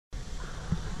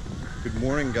Good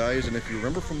morning, guys, and if you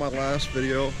remember from my last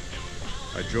video,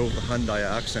 I drove the Hyundai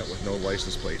Accent with no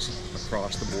license plates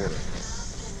across the border.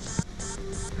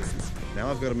 Now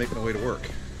I've got to make my way to work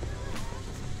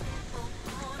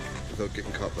without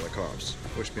getting caught by the cops.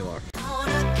 Wish me luck.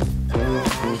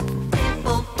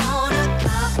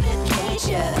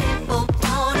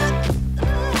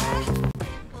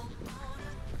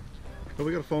 Well,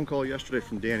 we got a phone call yesterday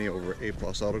from Danny over at A+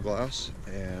 Auto Glass,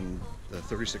 and the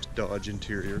 36 Dodge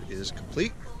interior is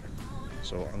complete.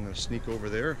 So I'm going to sneak over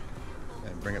there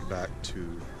and bring it back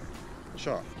to the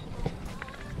shop.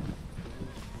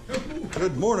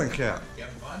 Good morning, Cap. You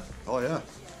having fun? Oh yeah.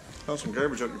 Found some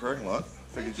garbage out in your parking lot.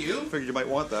 Thank you. Figured you might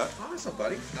want that. Awesome,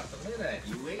 buddy. Look at that.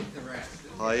 You ate the rest.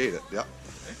 I ate it, yeah.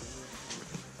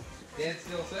 Dad's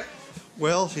still sick?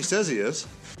 Well, he says he is.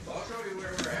 Well, I'll show you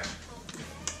where we're at.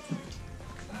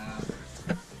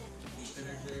 He's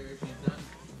finished there. He's done.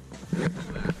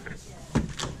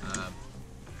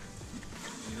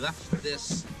 We left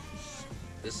this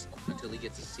until he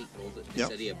gets his seat molded. He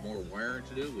said he had more wiring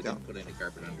to do. We didn't put any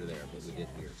carpet under there, but we did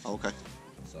here. Okay.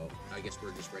 So I guess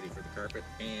we're just ready for the carpet,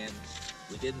 and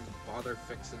we didn't bother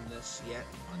fixing this yet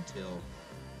until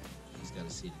he's got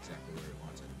to see exactly where he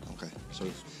wants it. Okay. So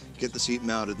get the seat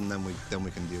mounted, and then we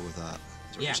can deal with that.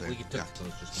 Yeah, we can take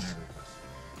those, just a matter of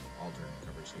altering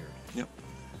covers here. Yep.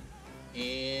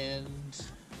 And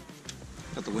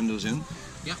Got the windows in.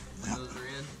 yeah, windows are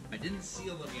in. I didn't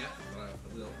seal them yet, but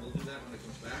we'll do that when it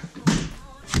comes back.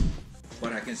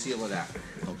 But I can seal it after.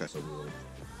 Okay. So we'll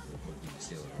put the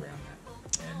sealer around that,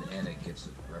 and it gives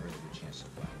the rubber a good chance to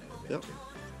flatten it a bit Yep. too.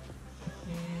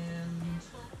 And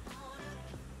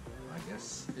I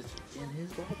guess it's in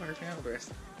his ballpark now. The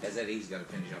rest, as that he's got to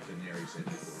finish up in there. He said.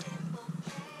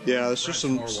 Yeah, there's just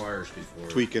some more wires before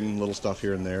tweaking little stuff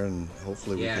here and there, and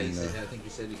hopefully we can. He said, I think he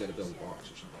said he got to build a box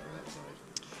or something on that side.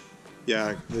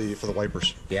 Yeah, for the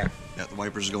wipers. Yeah. Yeah, the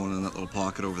wipers are going in that little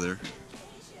pocket over there,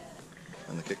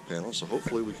 and the kick panel. So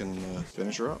hopefully we can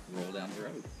finish her up. Roll down the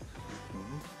road.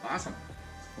 Awesome.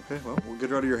 Okay, well, we'll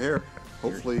get her out of your hair.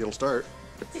 Hopefully it'll start.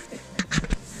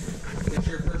 It's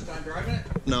your first time driving it?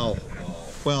 No. Oh.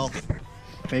 Well,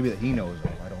 maybe that he knows of.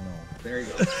 I don't know. There you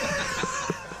go.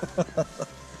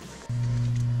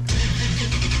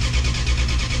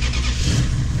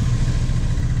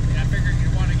 I figured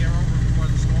you'd want to get over before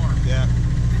the storm. Yeah.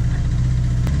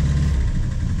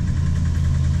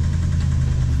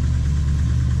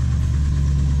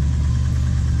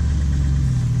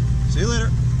 See you later.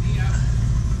 Yeah.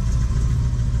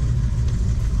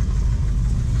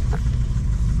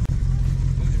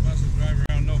 You must drive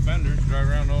around no fenders, drive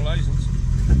around no license.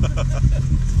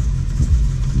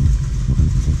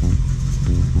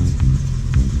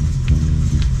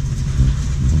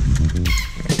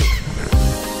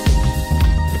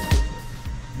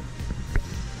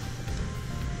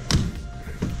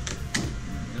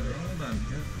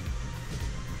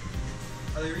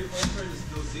 Are they reupholstered as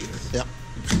those seats? Yeah.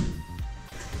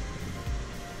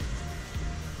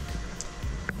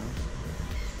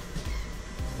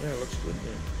 Yeah, it looks good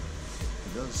there.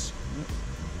 It does.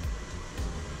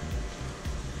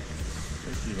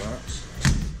 $50.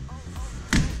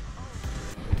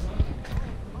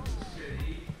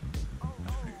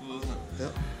 Pretty cool, isn't it?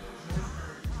 Yep.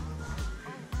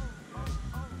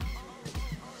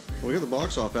 Well, we got the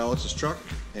box off Alex's truck,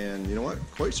 and you know what?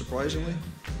 Quite surprisingly,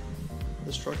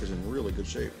 this truck is in really good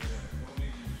shape.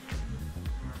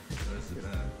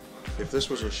 If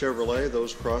this was a Chevrolet,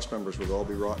 those cross members would all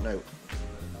be rotten out.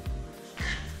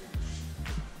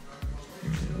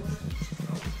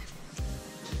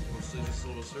 Mostly just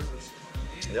solo service.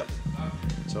 Yep.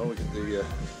 So we get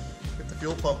the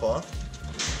fuel pump off.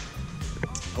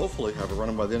 Hopefully have it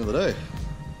running by the end of the day.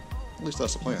 At least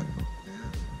that's the plan.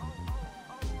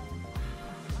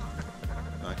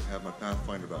 I can have my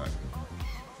Pathfinder back.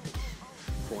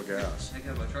 Full of gas. I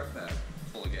got my truck back,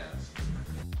 full of gas.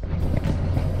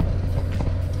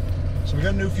 So we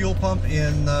got a new fuel pump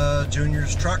in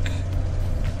Junior's truck,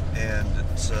 and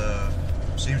it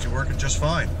seems to be working just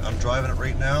fine. I'm driving it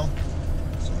right now,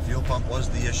 so the fuel pump was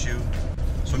the issue.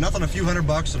 So nothing a few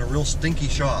 $100 in a real stinky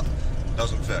shop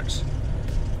doesn't fix.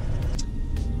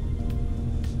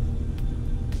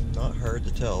 Not hard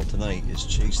to tell tonight is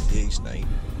Chase the Ace night.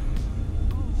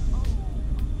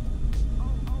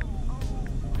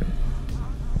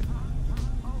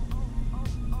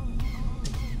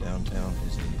 Downtown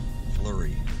is a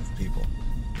flurry of people.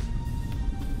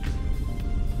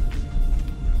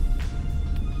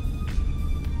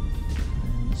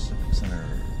 And the Civic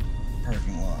Center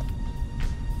parking lot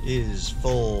is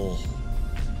full.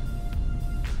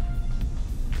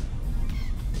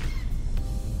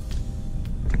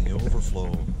 And the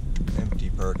overflow empty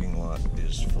parking lot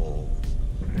is full,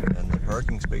 and the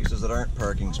parking spaces that aren't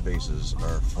parking spaces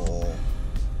are full.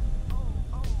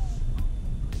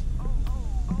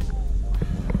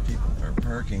 People are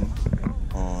parking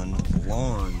on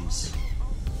lawns,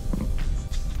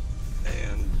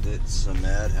 and it's a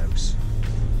madhouse.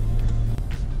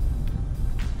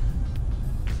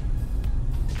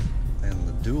 And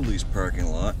the Dooley's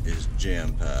parking lot is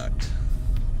jam-packed.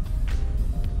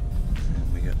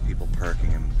 And we got people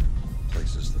parking in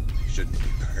places that shouldn't be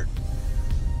parked.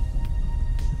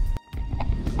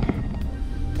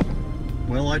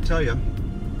 Well, I tell you,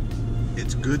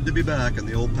 it's good to be back in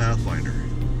the old Pathfinder.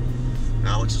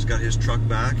 Alex has got his truck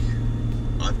back,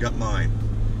 I've got mine.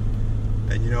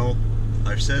 And you know,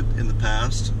 I've said in the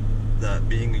past that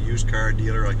being a used car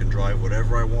dealer, I can drive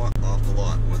whatever I want off the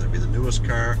lot, whether it be the newest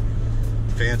car,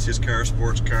 fanciest car,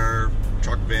 sports car,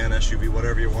 truck, van, SUV,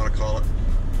 whatever you want to call it.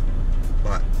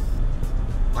 But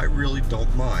I really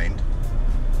don't mind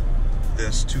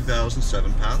this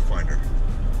 2007 Pathfinder.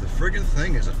 The friggin'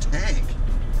 thing is a tank.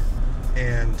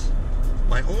 And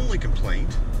my only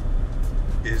complaint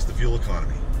is the fuel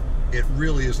economy. It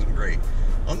really isn't great.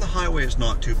 On the highway it's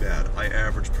not too bad. I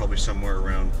average probably somewhere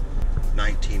around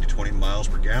 19 to 20 miles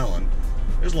per gallon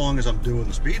as long as I'm doing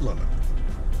the speed limit.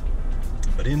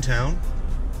 But in town,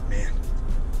 man,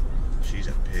 she's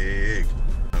a pig.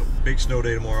 Big snow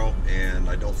day tomorrow, and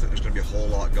I don't think there's going to be a whole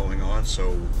lot going on,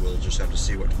 so we'll just have to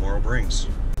see what tomorrow brings.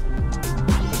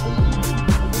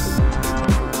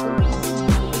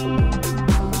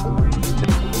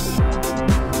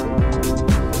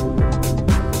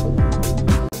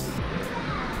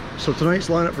 So tonight's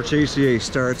lineup for JCA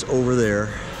starts over there,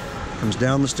 comes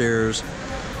down the stairs,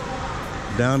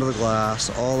 down to the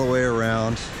glass, all the way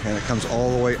around, and it comes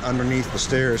all the way underneath the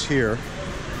stairs here,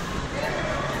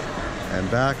 and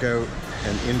back out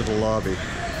and into the lobby.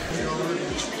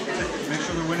 Make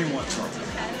sure they're winning one.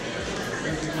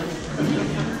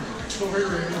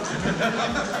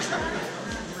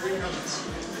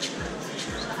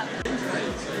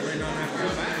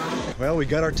 Well, we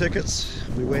got our tickets.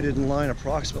 We waited in line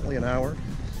approximately an hour,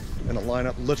 and the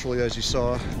lineup, literally as you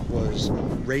saw, was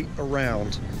right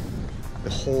around the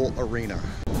whole arena.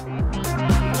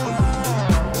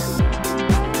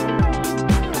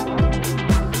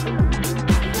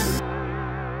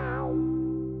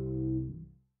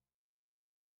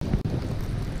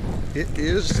 It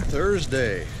is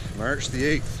Thursday, March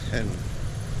the 8th, and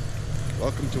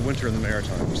welcome to winter in the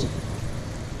Maritimes.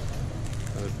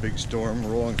 A big storm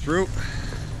rolling through,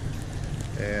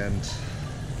 and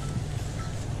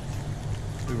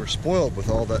we were spoiled with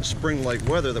all that spring-like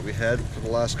weather that we had for the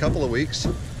last couple of weeks,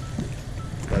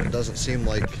 but it doesn't seem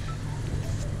like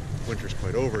winter's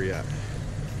quite over yet.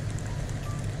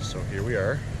 So here we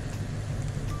are.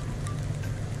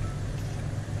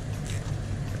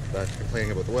 Back to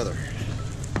complaining about the weather.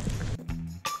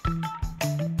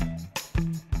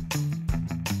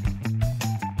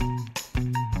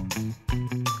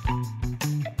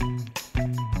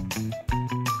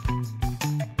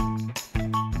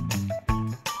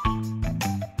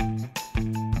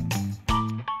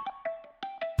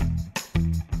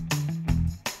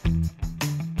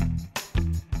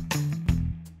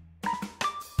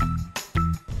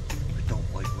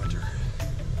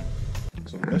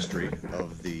 Mystery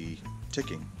of the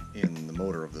ticking in the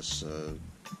motor of this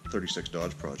 36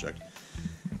 Dodge project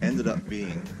ended up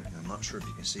being, I'm not sure if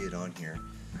you can see it on here,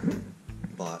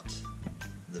 but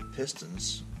the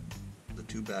pistons, the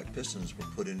two back pistons were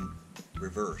put in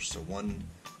reverse. So one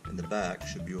in the back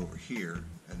should be over here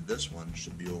and this one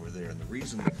should be over there. And the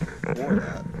reason for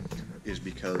that is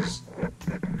because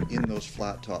in those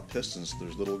flat top pistons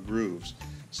there's little grooves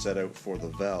set out for the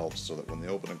valves so that when they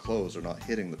open and close they're not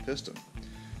hitting the piston.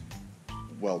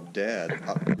 Well, Dad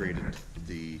upgraded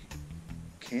the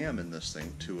cam in this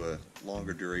thing to a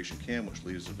longer duration cam, which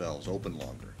leaves the valves open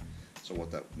longer. So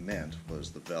what that meant was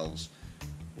the valves,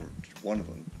 or one of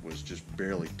them, was just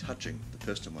barely touching the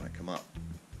piston when it come up.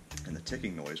 And the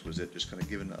ticking noise was it just kind of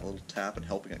giving that little tap and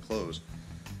helping it close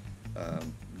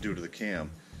due to the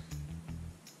cam.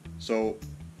 So,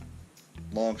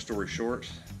 long story short,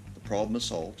 the problem is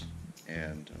solved,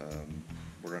 and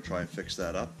we're going to try and fix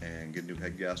that up and get a new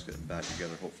head gasket and back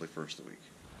together hopefully first of the week.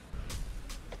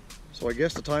 So I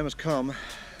guess the time has come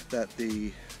that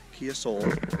the Kia Soul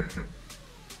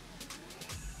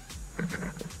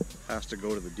has to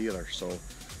go to the dealer. So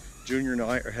Junior and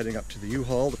I are heading up to the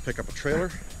U-Haul to pick up a trailer,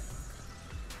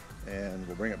 and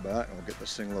we'll bring it back and we'll get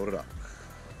this thing loaded up.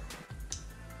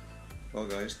 Well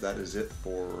guys, that is it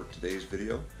for today's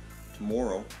video.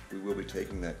 Tomorrow we will be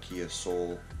taking that Kia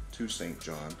Soul to St.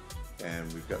 John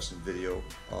and we've got some video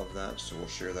of that, so we'll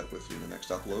share that with you in the next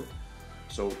upload.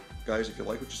 So guys, if you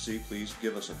like what you see, please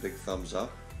give us a big thumbs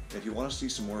up. And if you want to see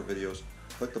some more videos,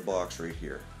 click the box right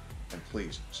here. And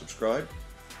please subscribe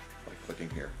by clicking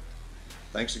here.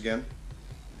 Thanks again.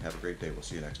 Have a great day. We'll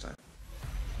see you next time.